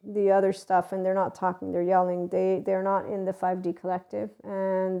the other stuff and they're not talking, they're yelling, they're not in the 5D collective,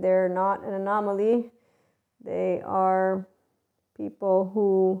 and they're not an anomaly. They are people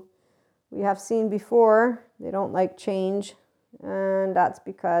who we have seen before. They don't like change, and that's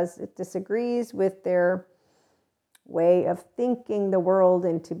because it disagrees with their way of thinking the world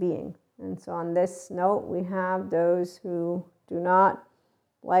into being. And so on this note, we have those who do not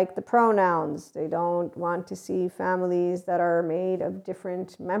like the pronouns. They don't want to see families that are made of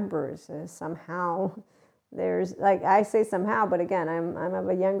different members. Somehow there's, like, I say somehow, but again, I'm of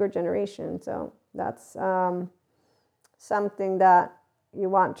a younger generation. So that's something that you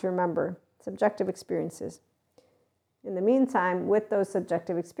want to remember. Subjective experiences. In the meantime, with those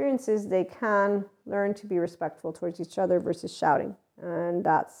subjective experiences, they can learn to be respectful towards each other versus shouting. And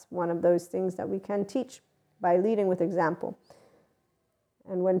that's one of those things that we can teach by leading with example.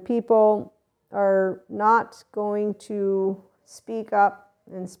 And when people are not going to speak up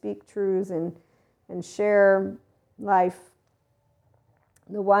and speak truths and share life,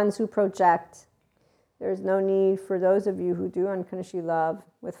 the ones who project, there's no need for those of you who do unconditionally love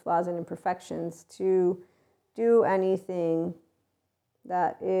with flaws and imperfections to do anything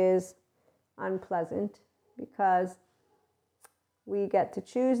that is unpleasant, because we get to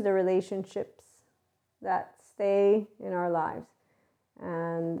choose the relationships that stay in our lives.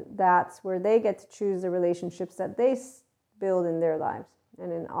 And that's where they get to choose the relationships that they build in their lives.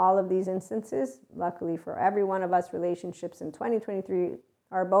 And in all of these instances, luckily for every one of us, relationships in 2023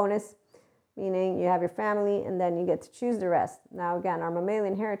 are bonus, meaning you have your family and then you get to choose the rest. Now, again, our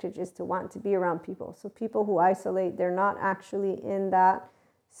mammalian heritage is to want to be around people. So people who isolate, they're not actually in that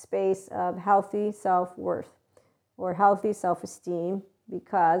space of healthy self-worth or healthy self-esteem,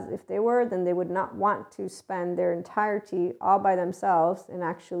 because if they were, then they would not want to spend their entirety all by themselves and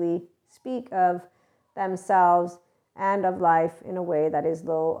actually speak of themselves and of life in a way that is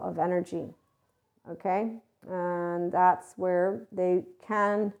low of energy. Okay? And that's where they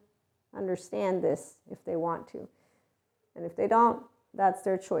can understand this if they want to. And if they don't, that's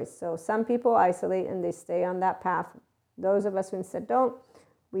their choice. So some people isolate and they stay on that path. Those of us who instead don't,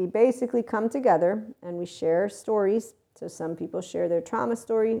 we basically come together and we share stories. So some people share their trauma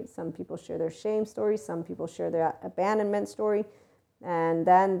story, some people share their shame story, some people share their abandonment story. And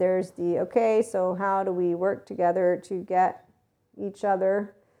then there's the, okay, so how do we work together to get each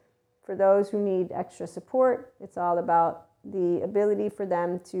other, for those who need extra support? It's all about the ability for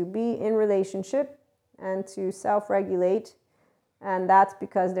them to be in relationship and to self-regulate. And that's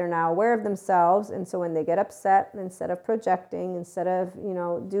because they're now aware of themselves. And so when they get upset, instead of projecting, instead of,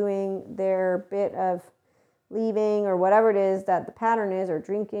 doing their bit of leaving or whatever it is that the pattern is, or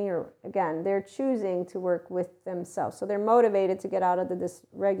drinking, or again, they're choosing to work with themselves. So they're motivated to get out of the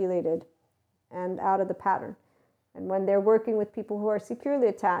dysregulated and out of the pattern. And when they're working with people who are securely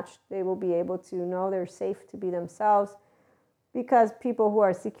attached, they will be able to know they're safe to be themselves, because people who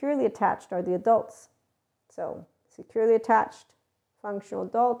are securely attached are the adults. So securely attached, functional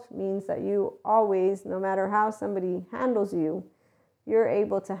adult means that you always, no matter how somebody handles you, you're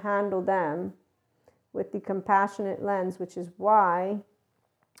able to handle them with the compassionate lens, which is why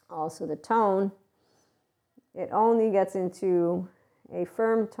also the tone, it only gets into a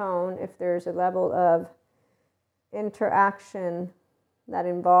firm tone if there's a level of interaction that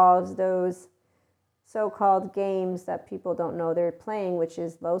involves those so-called games that people don't know they're playing, which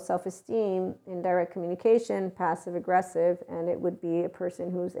is low self-esteem, indirect communication, passive-aggressive, and it would be a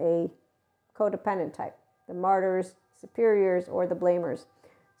person who's a codependent type, the martyrs, superiors, or the blamers.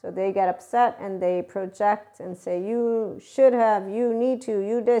 So they get upset and they project and say, you should have, you need to,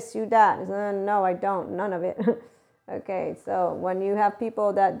 you this, you that. No, I don't, none of it. Okay, so when you have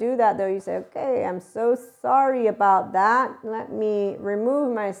people that do that, though, you say, okay, I'm so sorry about that. Let me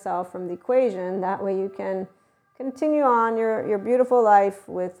remove myself from the equation. That way you can continue on your beautiful life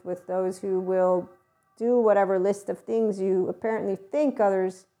with those who will do whatever list of things you apparently think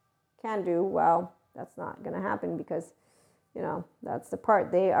others can do. Well, that's not going to happen, because, that's the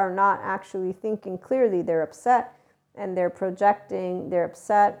part. They are not actually thinking clearly. They're upset and they're projecting. They're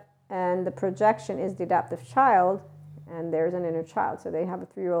upset, and the projection is the adaptive child. And there's an inner child. So they have a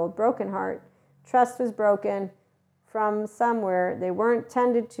 3-year-old broken heart. Trust was broken from somewhere. They weren't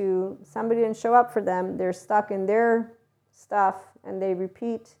tended to. Somebody didn't show up for them. They're stuck in their stuff, and they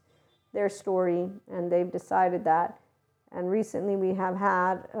repeat their story, and they've decided that. And recently we have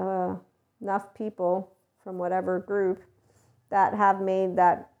had enough people from whatever group that have made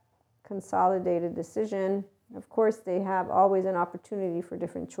that consolidated decision. Of course, they have always an opportunity for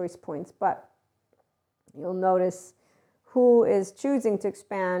different choice points, but you'll notice who is choosing to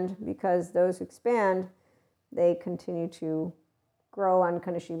expand, because those who expand, they continue to grow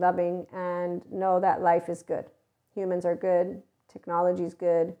unconditionally loving and know that life is good. Humans are good. Technology is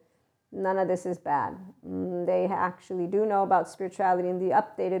good. None of this is bad. They actually do know about spirituality in the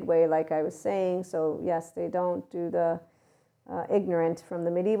updated way, like I was saying. So yes, they don't do the ignorant from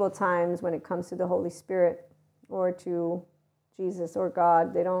the medieval times when it comes to the Holy Spirit or to Jesus or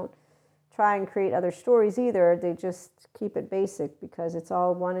God. They don't try and create other stories either. They just keep it basic, because it's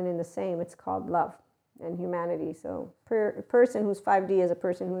all one and in the same. It's called love and humanity. So a person who's 5D is a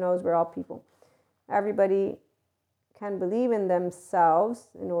person who knows we're all people. Everybody can believe in themselves.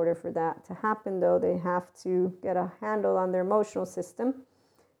 In order for that to happen, though, they have to get a handle on their emotional system.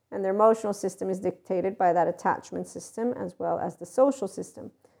 And their emotional system is dictated by that attachment system as well as the social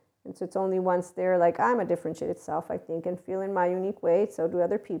system. And so it's only once they're like, I'm a differentiated self, I think and feel in my unique way. So do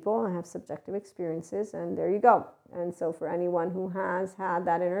other people. I have subjective experiences, and there you go. And so for anyone who has had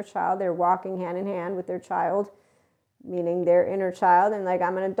that inner child, they're walking hand in hand with their child, meaning their inner child, and like,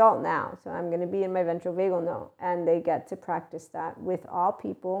 I'm an adult now, so I'm going to be in my ventral vagal now. And they get to practice that with all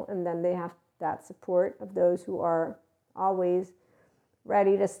people. And then they have that support of those who are always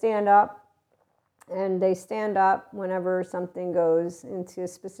ready to stand up. And they stand up whenever something goes into a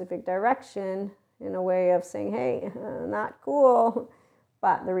specific direction, in a way of saying, hey, not cool.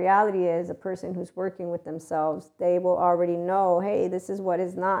 But the reality is, a person who's working with themselves, they will already know, hey, this is what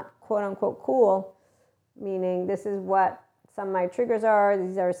is not quote unquote cool. Meaning, this is what some of my triggers are.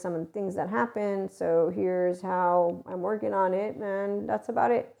 These are some of the things that happen. So here's how I'm working on it. And that's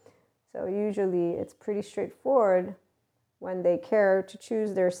about it. So usually it's pretty straightforward when they care to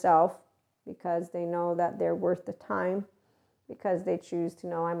choose their self, because they know that they're worth the time, because they choose to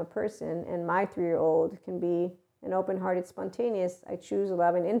know, I'm a person, and my 3-year-old can be an open-hearted, spontaneous. I choose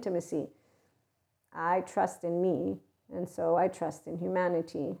love and intimacy. I trust in me, and so I trust in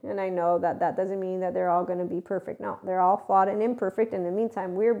humanity. And I know that that doesn't mean that they're all going to be perfect. No, they're all flawed and imperfect. In the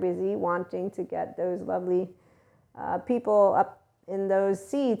meantime, we're busy wanting to get those lovely people up in those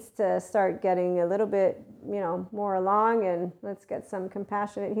seats to start getting a little bit, more along, and let's get some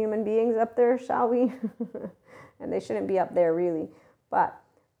compassionate human beings up there, shall we? And they shouldn't be up there really, but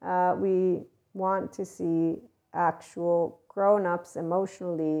we want to see actual grown-ups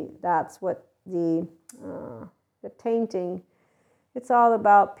emotionally. That's what the tainting, it's all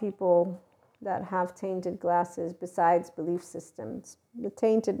about people that have tainted glasses besides belief systems. The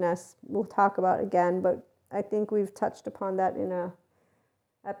taintedness we'll talk about again, but I think we've touched upon that in a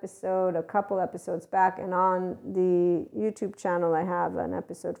couple episodes back, and on the YouTube channel I have an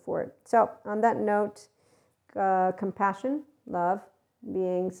episode for it. So on that note, compassion, love,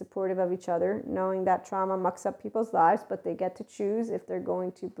 being supportive of each other, knowing that trauma mucks up people's lives, but they get to choose if they're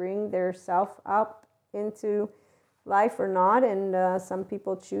going to bring their self up into life or not. And some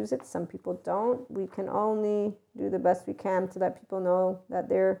people choose it, some people don't. We can only do the best we can to let people know that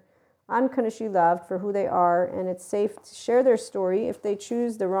they're unconditionally loved for who they are, and it's safe to share their story. If they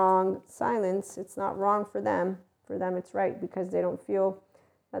choose the wrong silence, it's not wrong for them. For them it's right, because they don't feel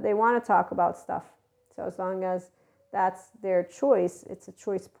that they want to talk about stuff. So as long as that's their choice, it's a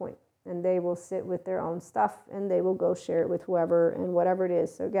choice point, and they will sit with their own stuff and they will go share it with whoever and whatever it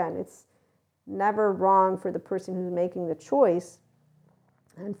is. So again, it's never wrong for the person who's making the choice.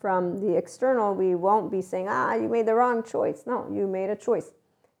 And from the external, we won't be saying, you made the wrong choice. No, you made a choice.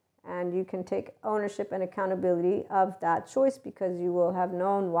 And you can take ownership and accountability of that choice, because you will have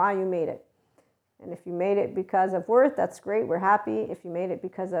known why you made it. And if you made it because of worth, that's great, we're happy. If you made it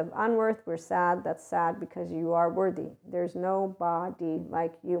because of unworth, we're sad, that's sad, because you are worthy. There's nobody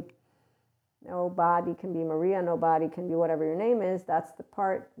like you. Nobody can be Maria, nobody can be whatever your name is. That's the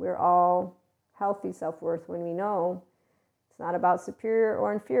part. We're all healthy self-worth when we know it's not about superior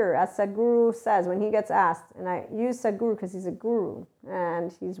or inferior. As Sadhguru says when he gets asked, and I use Sadhguru because he's a guru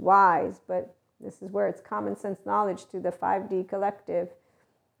and he's wise, but this is where it's common sense knowledge to the 5D collective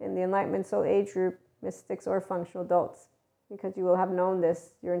in the Enlightenment Soul Age group, mystics or functional adults, because you will have known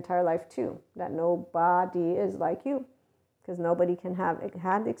this your entire life too, that nobody is like you, because nobody can have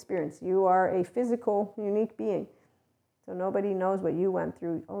had the experience. You are a physical, unique being, so nobody knows what you went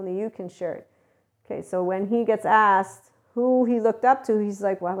through. Only you can share it. Okay, so when he gets asked who he looked up to, he's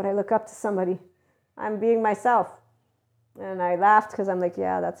like, why would I look up to somebody? I'm being myself. And I laughed, because I'm like,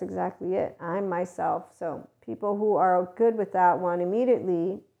 yeah, that's exactly it. I'm myself. So people who are good with that one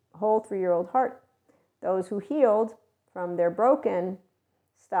immediately, whole 3-year-old heart. Those who healed from their broken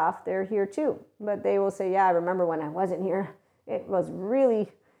stuff, they're here too. But they will say, yeah, I remember when I wasn't here. It was really,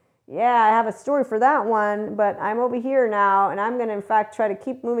 I have a story for that one, but I'm over here now, and I'm going to, in fact, try to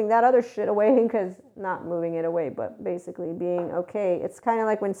keep moving that other shit away, because not moving it away, but basically being okay. It's kind of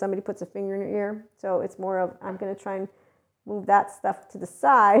like when somebody puts a finger in your ear. So it's more of, I'm going to try and move that stuff to the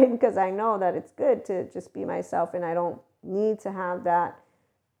side, because I know that it's good to just be myself, and I don't need to have that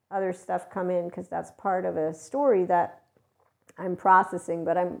other stuff come in, because that's part of a story that I'm processing,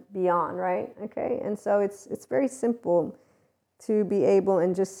 but I'm beyond, right? Okay, and so it's very simple to be able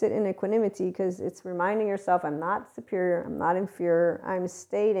and just sit in equanimity, because it's reminding yourself, I'm not superior, I'm not inferior, I'm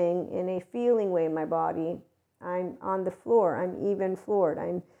stating in a feeling way in my body, I'm on the floor, I'm even floored,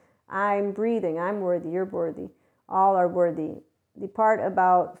 I'm breathing, I'm worthy, you're worthy, all are worthy. The part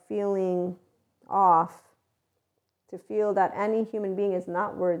about feeling off, to feel that any human being is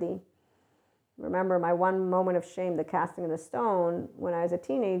not worthy. Remember my one moment of shame, the casting of the stone, when I was a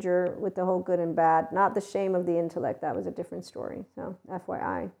teenager, with the whole good and bad, not the shame of the intellect. That was a different story. So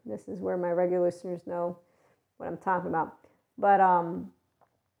FYI, this is where my regular listeners know what I'm talking about. But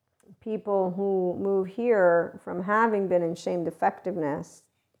people who move here from having been in shame defectiveness,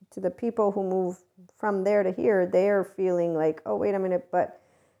 to the people who move from there to here, they're feeling like, oh, wait a minute, but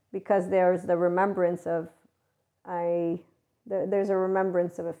because there's the remembrance of, there's a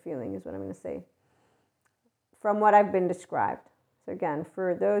remembrance of a feeling, is what I'm going to say, from what I've been described. So again,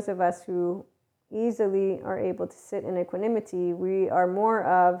 for those of us who easily are able to sit in equanimity, we are more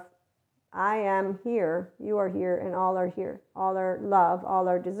of, I am here, you are here, and all are here. All are love, all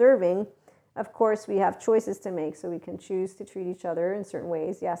are deserving. Of course, we have choices to make, so we can choose to treat each other in certain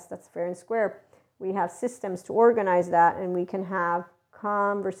ways. Yes, that's fair and square. We have systems to organize that, and we can have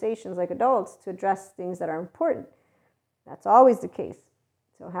conversations like adults to address things that are important. That's always the case.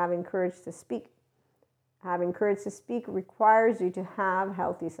 So having courage to speak. Having courage to speak requires you to have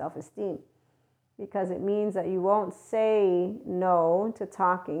healthy self-esteem, because it means that you won't say no to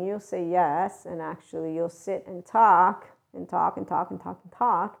talking. You'll say yes, and actually you'll sit and talk and talk and talk and talk and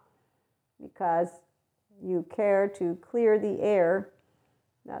talk, because you care to clear the air.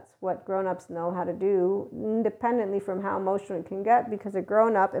 That's what grown-ups know how to do, independently from how emotional it can get, because a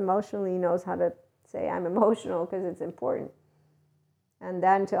grown-up emotionally knows how to say, I'm emotional, because it's important. And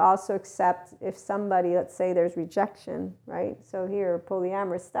then to also accept if somebody, let's say there's rejection, right? So here,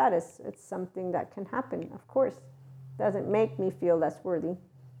 polyamorous status, it's something that can happen, of course. Doesn't make me feel less worthy.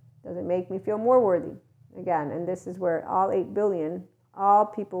 Doesn't make me feel more worthy. Again, and this is where all 8 billion, all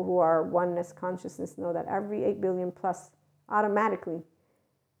people who are oneness consciousness know that every 8 billion plus automatically,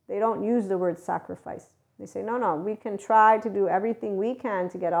 they don't use the word sacrifice. They say, no, we can try to do everything we can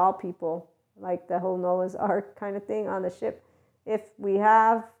to get all people, like the whole Noah's Ark kind of thing on the ship. If we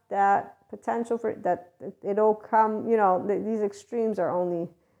have that potential for that, it'll come, these extremes are only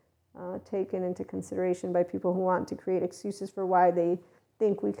taken into consideration by people who want to create excuses for why they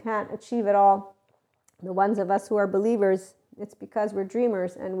think we can't achieve it all. The ones of us who are believers, it's because we're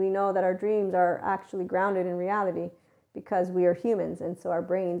dreamers, and we know that our dreams are actually grounded in reality because we are humans, and so our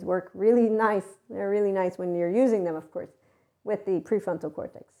brains work really nice. They're really nice when you're using them, of course, with the prefrontal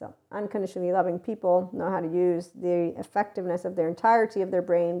cortex. So unconditionally loving people know how to use the effectiveness of their entirety of their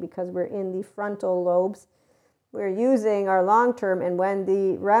brain because we're in the frontal lobes. We're using our long-term, and when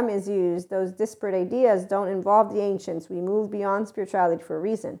the REM is used, those disparate ideas don't involve the ancients. We move beyond spirituality for a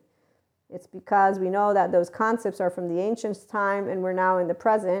reason. It's because we know that those concepts are from the ancients' time, and we're now in the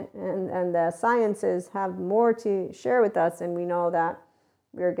present, and the sciences have more to share with us, and we know that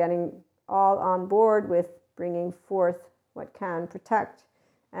we're getting all on board with bringing forth what can protect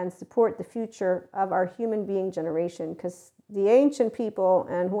and support the future of our human being generation. Because the ancient people,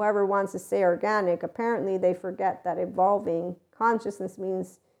 and whoever wants to say organic, apparently they forget that evolving consciousness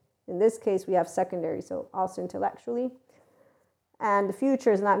means, in this case, we have secondary, so also intellectually. And the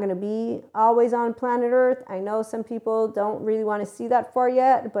future is not going to be always on planet Earth. I know some people don't really want to see that far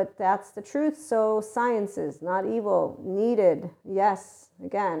yet, but that's the truth. So sciences, not evil, needed. Yes,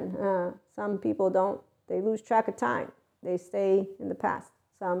 again, some people don't, they lose track of time. They stay in the past.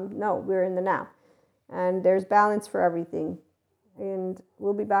 Some, no, we're in the now. And there's balance for everything. And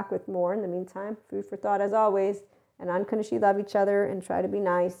we'll be back with more. In the meantime, food for thought as always. And unconditionally love each other and try to be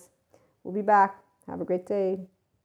nice. We'll be back. Have a great day.